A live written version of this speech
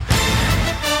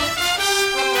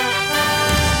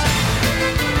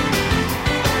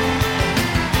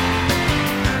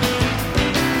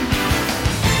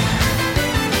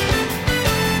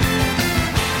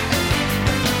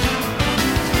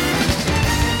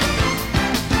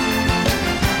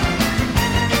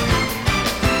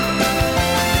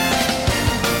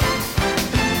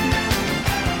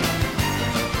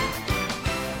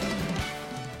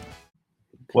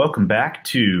Welcome back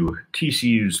to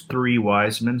TCU's Three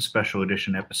Wise Men special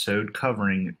edition episode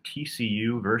covering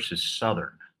TCU versus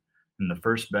Southern in the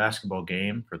first basketball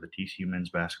game for the TCU men's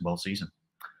basketball season.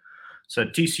 So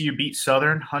TCU beat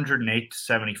Southern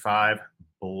 108-75,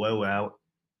 blowout.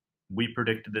 We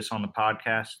predicted this on the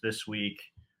podcast this week.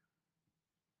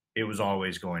 It was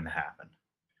always going to happen.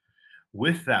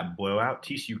 With that blowout,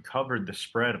 TCU covered the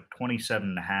spread of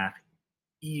 27.5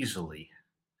 easily,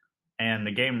 and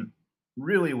the game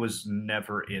really was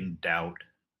never in doubt,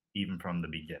 even from the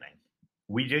beginning.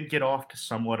 We did get off to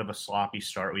somewhat of a sloppy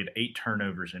start. We had 8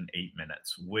 turnovers in 8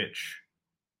 minutes, which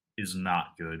is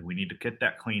not good. We need to get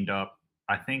that cleaned up.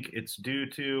 I think it's due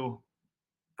to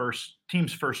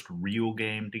team's first real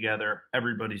game together.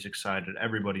 Everybody's excited.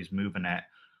 Everybody's moving at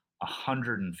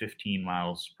 115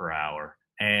 miles per hour.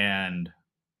 And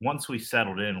once we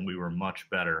settled in, we were much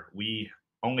better. We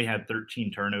only had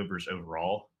 13 turnovers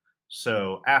overall.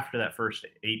 So after that first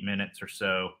 8 minutes or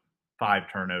so, 5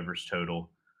 turnovers total.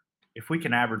 If we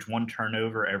can average 1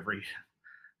 turnover every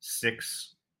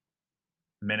 6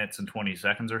 minutes and 20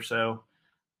 seconds or so,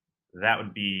 that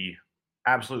would be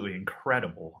absolutely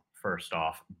incredible, first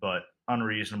off, but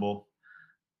unreasonable.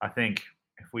 I think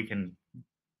if we can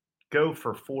go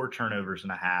for 4 turnovers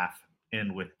and a half,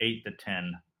 end with 8 to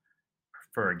 10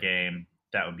 for a game,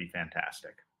 that would be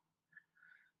fantastic.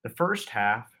 The first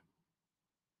half,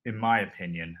 in my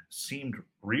opinion, seemed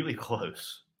really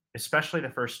close, especially the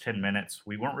first 10 minutes.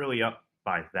 We weren't really up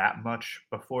by that much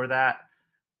before that.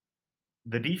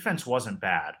 The defense wasn't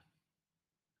bad.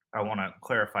 I want to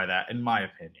clarify that. In my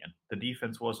opinion, the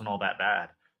defense wasn't all that bad.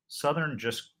 Southern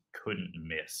just couldn't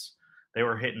miss. They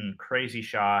were hitting crazy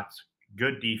shots,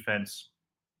 good defense,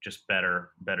 just better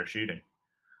shooting.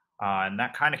 And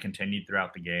that kind of continued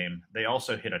throughout the game. They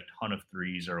also hit a ton of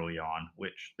threes early on,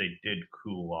 which they did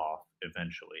cool off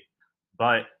eventually.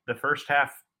 But the first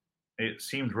half, it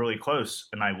seemed really close.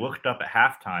 And I looked up at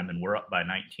halftime and we're up by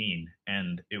 19.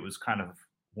 And it was kind of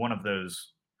one of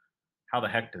those, how the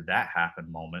heck did that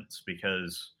happen moments?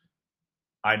 Because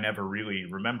I never really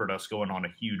remembered us going on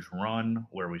a huge run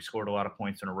where we scored a lot of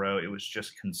points in a row. It was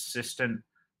just consistent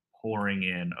pouring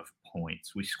in of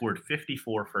points. We scored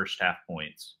 54 first half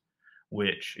points,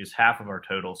 which is half of our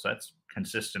total. So that's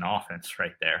consistent offense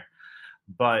right there.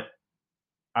 But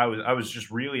I was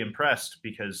just really impressed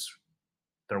because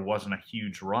there wasn't a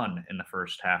huge run in the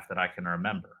first half that I can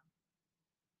remember.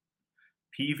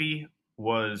 Peavy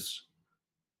was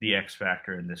the X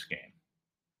factor in this game.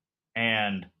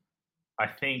 And I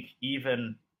think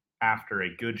even after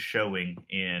a good showing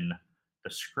in the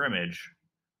scrimmage,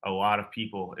 a lot of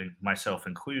people, myself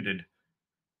included,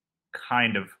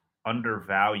 kind of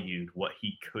undervalued what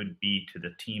he could be to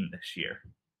the team this year.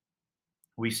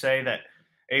 We say that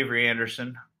Avery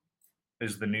Anderson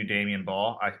is the new Damian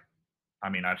Ball. I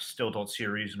mean, I still don't see a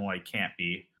reason why he can't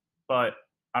be, but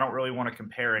I don't really want to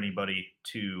compare anybody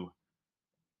to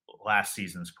last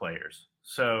season's players.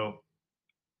 So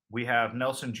we have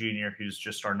Nelson Jr., who's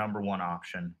just our number one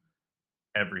option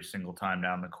every single time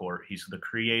down the court. He's the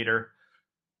creator.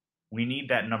 We need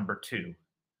that number 2.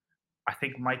 I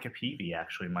think Micah Peavy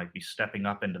actually might be stepping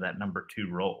up into that number 2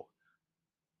 role.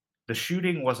 The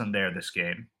shooting wasn't there this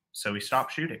game, so he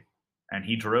stopped shooting. And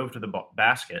he drove to the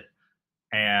basket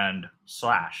and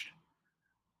slashed.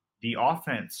 The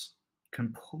offense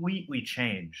completely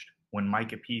changed when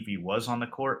Micah Peavy was on the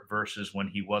court versus when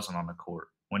he wasn't on the court.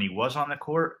 When he was on the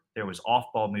court, there was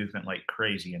off-ball movement like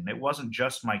crazy. And it wasn't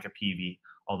just Micah Peavy,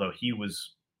 although he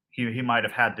might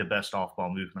have had the best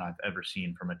off-ball movement I've ever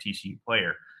seen from a TCU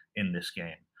player in this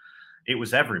game. It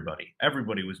was everybody.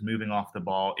 Everybody was moving off the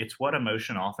ball. It's what a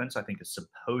motion offense, I think, is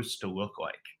supposed to look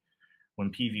like. When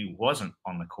Peavy wasn't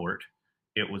on the court,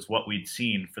 it was what we'd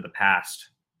seen for the past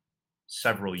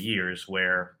several years,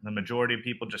 where the majority of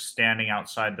people just standing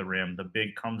outside the rim, the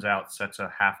big comes out, sets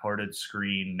a half-hearted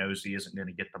screen, knows he isn't going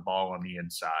to get the ball on the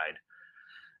inside.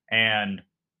 And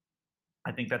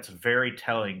I think that's very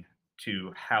telling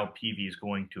to how Peavy is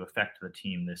going to affect the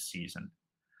team this season.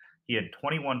 He had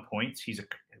 21 points,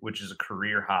 which is a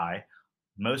career high.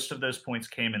 Most of those points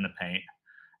came in the paint.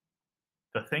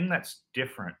 The thing that's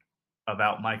different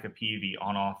about Micah Peavy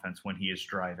on offense when he is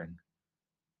driving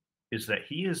is that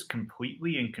he is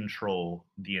completely in control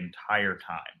the entire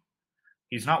time.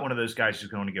 He's not one of those guys who's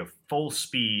going to go full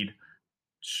speed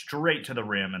straight to the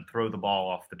rim and throw the ball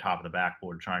off the top of the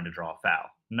backboard trying to draw a foul.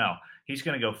 No, he's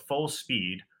going to go full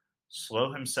speed,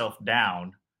 slow himself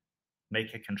down,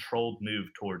 make a controlled move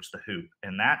towards the hoop.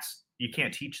 And you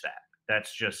can't teach that.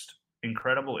 That's just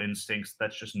incredible instincts.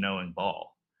 That's just knowing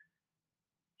ball.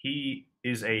 He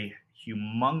is a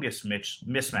humongous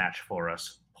mismatch for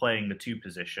us playing the two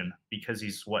position because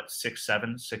he's what, 6'7",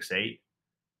 6'8",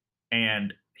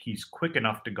 and he's quick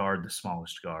enough to guard the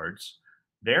smallest guards.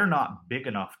 They're not big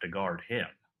enough to guard him.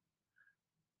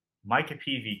 Micah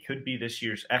Peavy could be this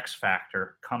year's X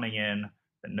factor coming in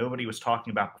that nobody was talking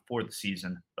about before the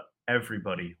season, but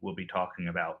everybody will be talking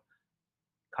about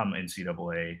come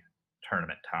NCAA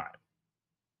tournament time.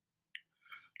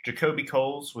 Jacoby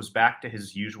Coles was back to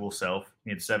his usual self.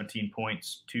 He had 17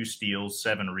 points, 2 steals,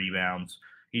 7 rebounds.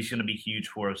 He's going to be huge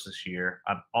for us this year.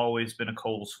 I've always been a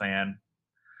Coles fan.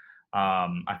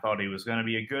 I thought he was going to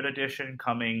be a good addition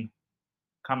coming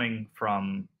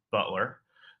from Butler,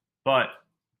 but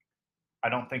I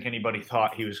don't think anybody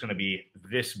thought he was going to be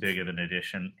this big of an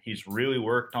addition. He's really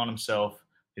worked on himself,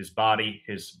 his body,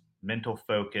 his mental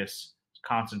focus, his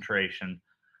concentration,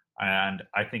 and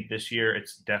I think this year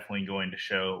it's definitely going to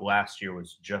show. Last year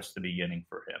was just the beginning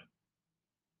for him.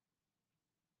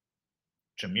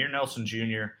 Jameer Nelson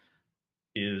Jr.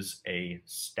 is a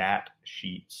stat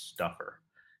sheet stuffer.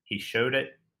 He showed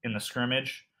it in the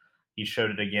scrimmage. He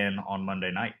showed it again on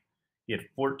Monday night. He had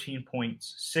 14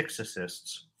 points, 6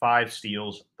 assists, 5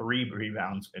 steals, 3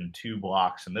 rebounds, and 2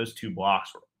 blocks. And those 2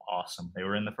 blocks were awesome. They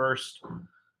were in the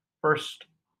first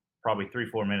probably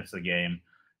 3-4 minutes of the game,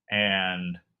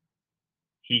 and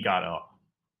he got up.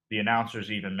 The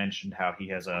announcers even mentioned how he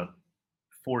has a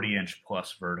 40-inch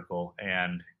plus vertical,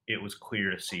 and it was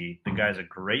clear to see. The guy's a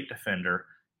great defender.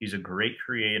 He's a great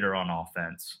creator on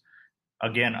offense.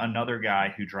 Again, another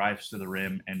guy who drives to the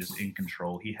rim and is in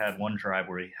control. He had one drive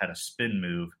where he had a spin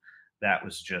move that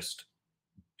was just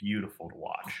beautiful to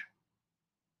watch.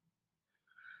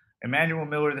 Emmanuel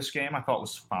Miller this game I thought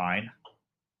was fine.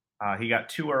 He got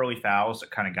 2 early fouls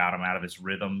that kind of got him out of his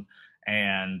rhythm,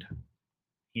 and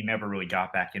he never really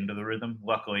got back into the rhythm.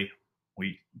 Luckily,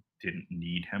 we didn't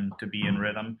need him to be in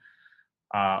rhythm.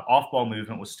 Off-ball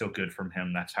movement was still good from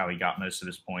him. That's how he got most of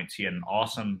his points. He had an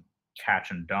awesome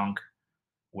catch and dunk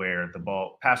where the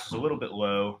ball passes a little bit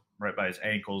low right by his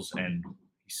ankles, and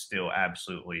he still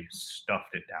absolutely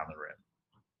stuffed it down the rim.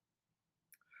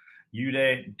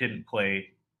 Uday didn't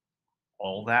play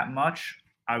all that much.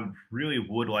 I really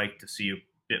would like to see a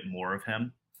bit more of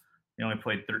him. He only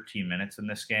played 13 minutes in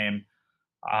this game.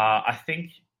 I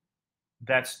think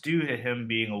that's due to him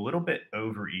being a little bit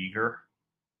overeager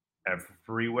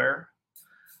everywhere.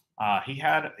 He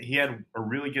had a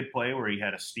really good play where he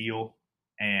had a steal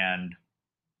and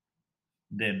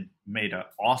then made an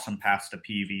awesome pass to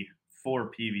Peavy for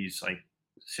Peavy's like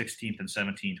 16th and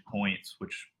 17th points,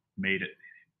 which made it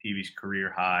Peavy's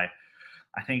career high.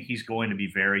 I think he's going to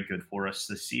be very good for us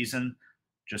this season.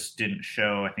 Just didn't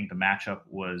show. I think the matchup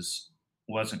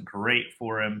wasn't great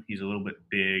for him. He's a little bit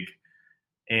big,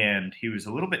 and he was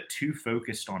a little bit too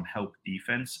focused on help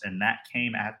defense, and that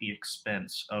came at the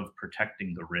expense of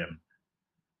protecting the rim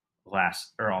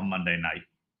on Monday night.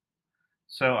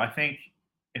 So I think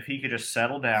if he could just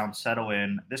settle down, settle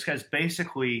in. This guy's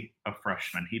basically a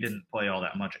freshman. He didn't play all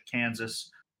that much at Kansas.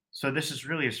 So this is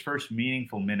really his first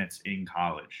meaningful minutes in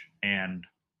college, and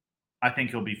I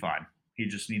think he'll be fine. He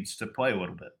just needs to play a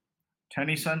little bit.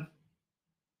 Tennyson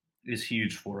is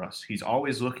huge for us. He's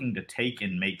always looking to take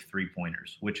and make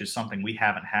three-pointers, which is something we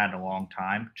haven't had in a long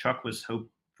time. Chuck was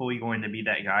hopefully going to be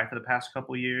that guy for the past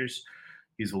couple of years.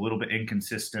 He's a little bit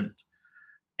inconsistent,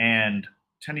 and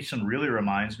Tennyson really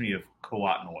reminds me of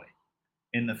Kawhi Noy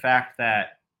in the fact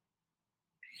that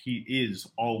he is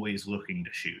always looking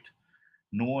to shoot.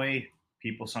 Noy,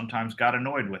 people sometimes got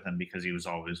annoyed with him because he was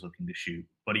always looking to shoot,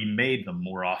 but he made them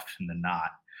more often than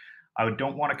not. I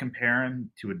don't want to compare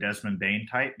him to a Desmond Bane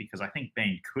type because I think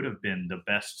Bane could have been the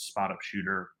best spot-up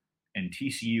shooter in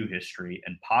TCU history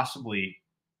and possibly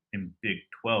in Big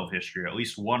 12 history, or at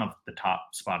least one of the top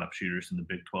spot-up shooters in the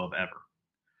Big 12 ever.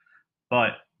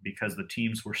 But because the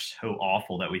teams were so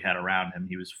awful that we had around him,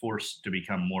 he was forced to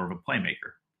become more of a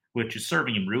playmaker, which is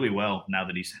serving him really well now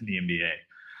that he's in the NBA.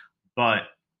 But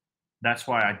that's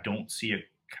why I don't see a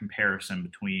comparison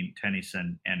between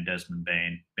Tennyson and Desmond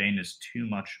Bane. Bane is too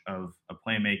much of a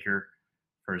playmaker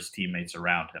for his teammates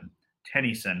around him.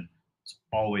 Tennyson is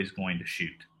always going to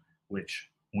shoot, which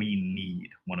we need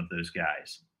one of those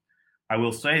guys. I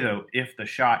will say, though, if the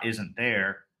shot isn't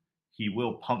there, he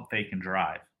will pump fake and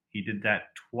drive. He did that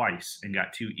twice and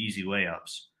got 2 easy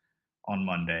layups on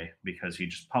Monday because he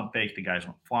just pump faked. The guys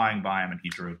went flying by him and he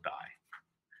drove by.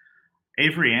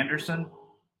 Avery Anderson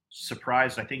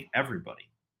surprised, I think, everybody.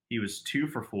 He was 2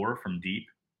 for 4 from deep.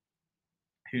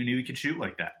 Who knew he could shoot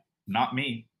like that? Not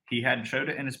me. He hadn't showed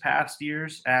it in his past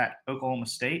years at Oklahoma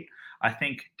State. I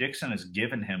think Dixon has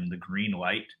given him the green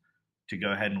light to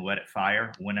go ahead and let it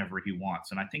fire whenever he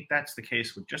wants. And I think that's the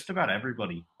case with just about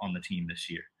everybody on the team this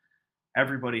year.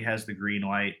 Everybody has the green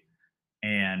light,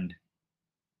 and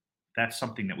that's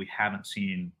something that we haven't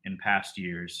seen in past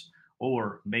years.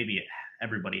 Or maybe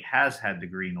everybody has had the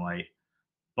green light,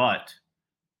 but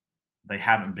they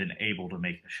haven't been able to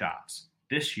make the shots.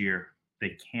 This year,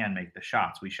 they can make the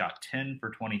shots. We shot 10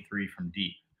 for 23 from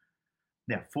deep.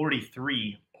 Yeah,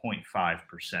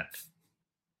 43.5%.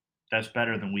 That's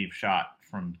better than we've shot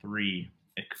from three,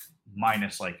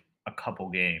 minus like a couple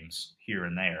games here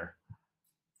and there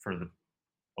for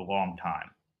a long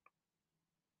time.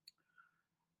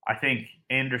 I think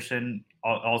Anderson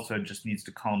also just needs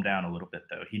to calm down a little bit,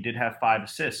 though. He did have 5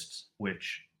 assists,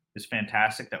 which is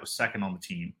fantastic. That was second on the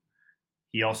team.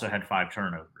 He also had 5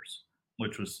 turnovers,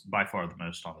 which was by far the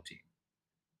most on the team.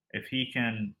 If he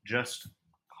can just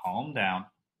calm down,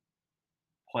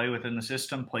 play within the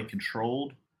system, play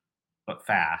controlled but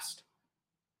fast,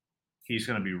 he's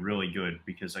going to be really good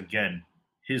because, again,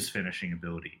 his finishing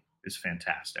ability is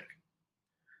fantastic.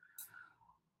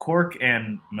 Cork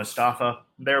and Mustafa,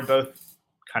 they're both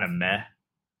kind of meh.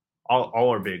 All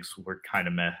our bigs were kind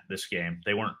of meh this game.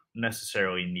 They weren't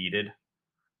necessarily needed,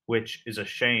 which is a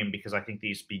shame because I think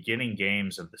these beginning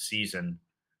games of the season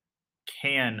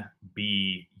can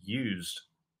be used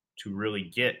to really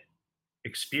get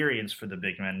experience for the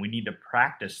big men. We need to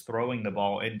practice throwing the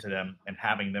ball into them and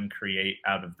having them create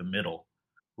out of the middle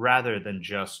rather than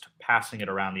just passing it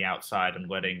around the outside and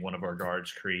letting one of our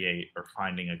guards create or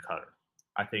finding a cutter.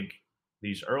 I think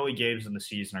these early games in the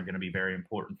season are going to be very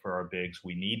important for our bigs.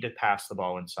 We need to pass the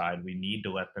ball inside. We need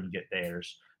to let them get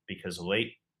theirs because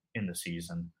late in the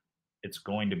season, it's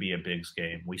going to be a bigs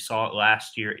game. We saw it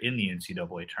last year in the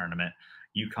NCAA tournament.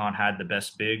 UConn had the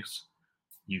best bigs.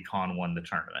 UConn won the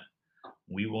tournament.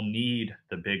 We will need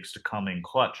the bigs to come in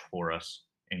clutch for us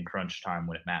in crunch time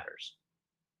when it matters.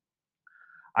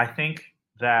 I think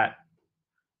that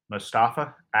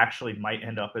Mustafa actually might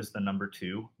end up as the number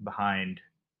 2 behind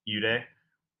Uday.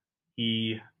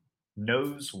 He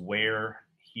knows where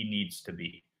he needs to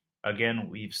be. Again,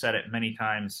 we've said it many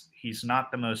times, he's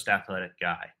not the most athletic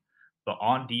guy. But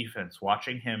on defense,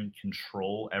 watching him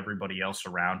control everybody else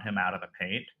around him out of the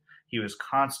paint, he was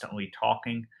constantly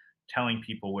talking, telling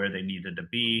people where they needed to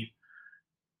be.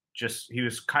 He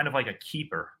was kind of like a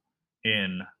keeper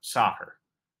in soccer.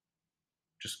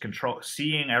 Just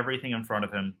seeing everything in front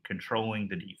of him, controlling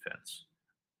the defense.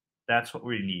 That's what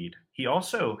we need. He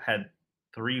also had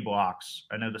 3 blocks.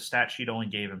 I know the stat sheet only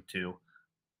gave him 2.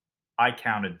 I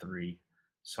counted 3,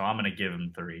 so I'm going to give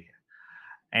him 3.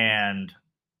 And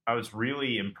I was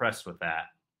really impressed with that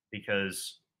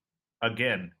because,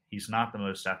 again, he's not the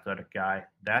most athletic guy.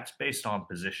 That's based on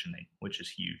positioning, which is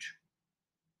huge.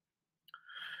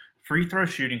 Free throw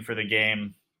shooting for the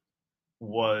game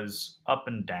was up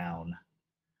and down.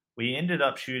 We ended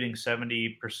up shooting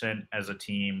 70% as a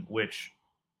team, which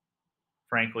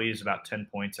frankly is about 10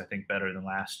 points, I think, better than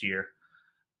last year.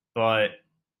 But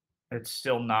it's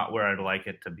still not where I'd like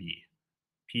it to be.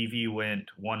 PV went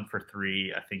 1 for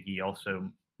 3. I think he also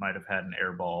might have had an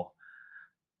air ball,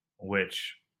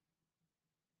 which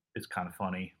is kind of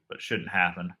funny, but shouldn't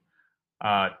happen.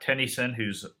 Tennyson,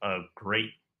 who's a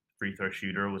great free throw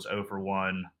shooter, was 0 for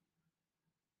 1.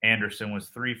 Anderson was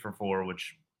 3 for 4,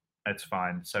 which that's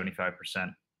fine,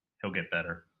 75%. He'll get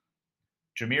better.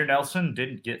 Jameer Nelson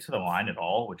didn't get to the line at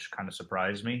all, which kind of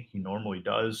surprised me. He normally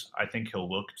does. I think he'll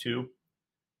look to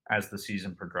as the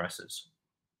season progresses.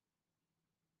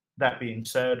 That being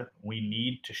said, we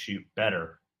need to shoot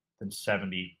better than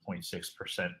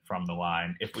 70.6% from the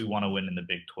line if we want to win in the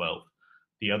Big 12.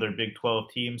 The other Big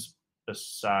 12 teams,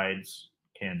 besides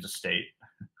Kansas State,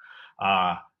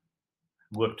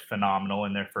 looked phenomenal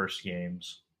in their first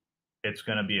games. It's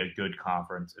going to be a good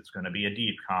conference. It's going to be a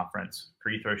deep conference.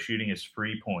 Free throw shooting is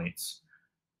free points.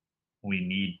 We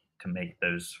need to make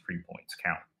those free points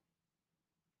count.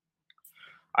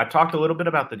 I talked a little bit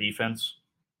about the defense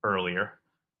earlier,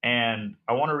 and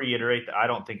I want to reiterate that I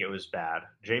don't think it was bad.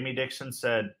 Jamie Dixon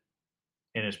said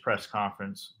in his press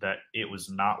conference that it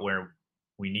was not where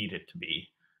we need it to be.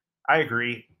 I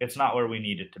agree, it's not where we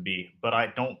need it to be, but I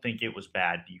don't think it was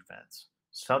bad defense.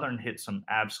 Southern hit some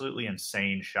absolutely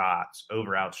insane shots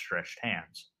over outstretched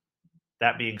hands.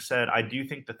 That being said, I do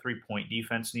think the 3-point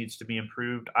defense needs to be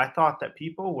improved. I thought that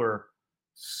people were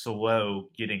slow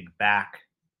getting back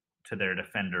to their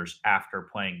defenders after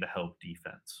playing the help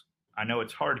defense. I know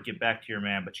it's hard to get back to your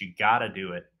man, but you got to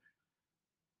do it.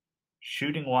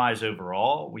 Shooting wise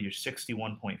overall, we're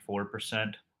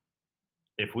 61.4%.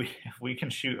 If we can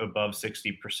shoot above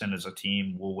 60% as a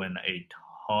team, we'll win a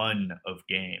ton of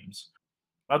games.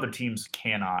 Other teams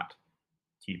cannot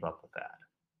keep up with that.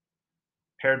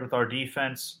 Paired with our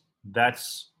defense,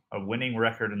 that's a winning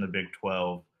record in the Big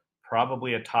 12,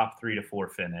 probably a top 3 to 4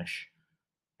 finish,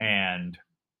 and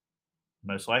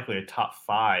most likely a top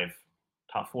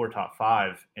 4, top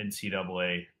 5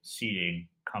 NCAA seeding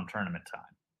come tournament time.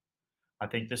 I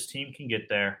think this team can get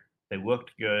there. They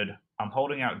looked good. I'm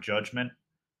holding out judgment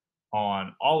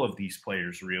on all of these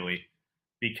players, really,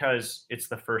 because it's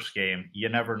the first game. You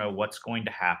never know what's going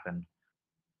to happen.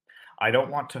 I don't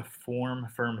want to form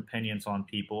firm opinions on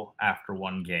people after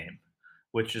one game,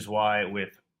 which is why, with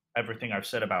everything I've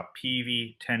said about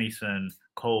Peavy, Tennyson,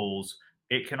 Coles,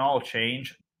 it can all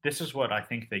change. This is what I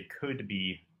think they could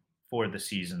be for the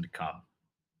season to come.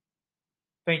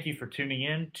 Thank you for tuning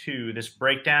in to this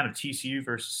breakdown of TCU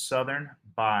versus Southern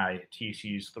by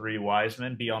TCU's three wise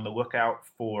men. Be on the lookout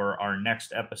for our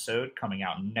next episode coming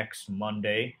out next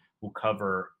Monday. We'll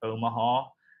cover Omaha,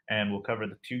 and we'll cover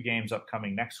the 2 games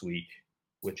upcoming next week,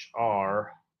 which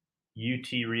are UT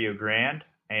Rio Grande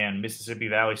and Mississippi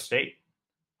Valley State,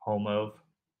 home of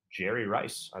Jerry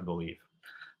Rice, I believe.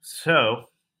 So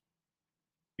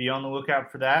be on the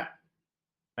lookout for that.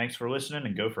 Thanks for listening,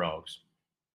 and go Frogs.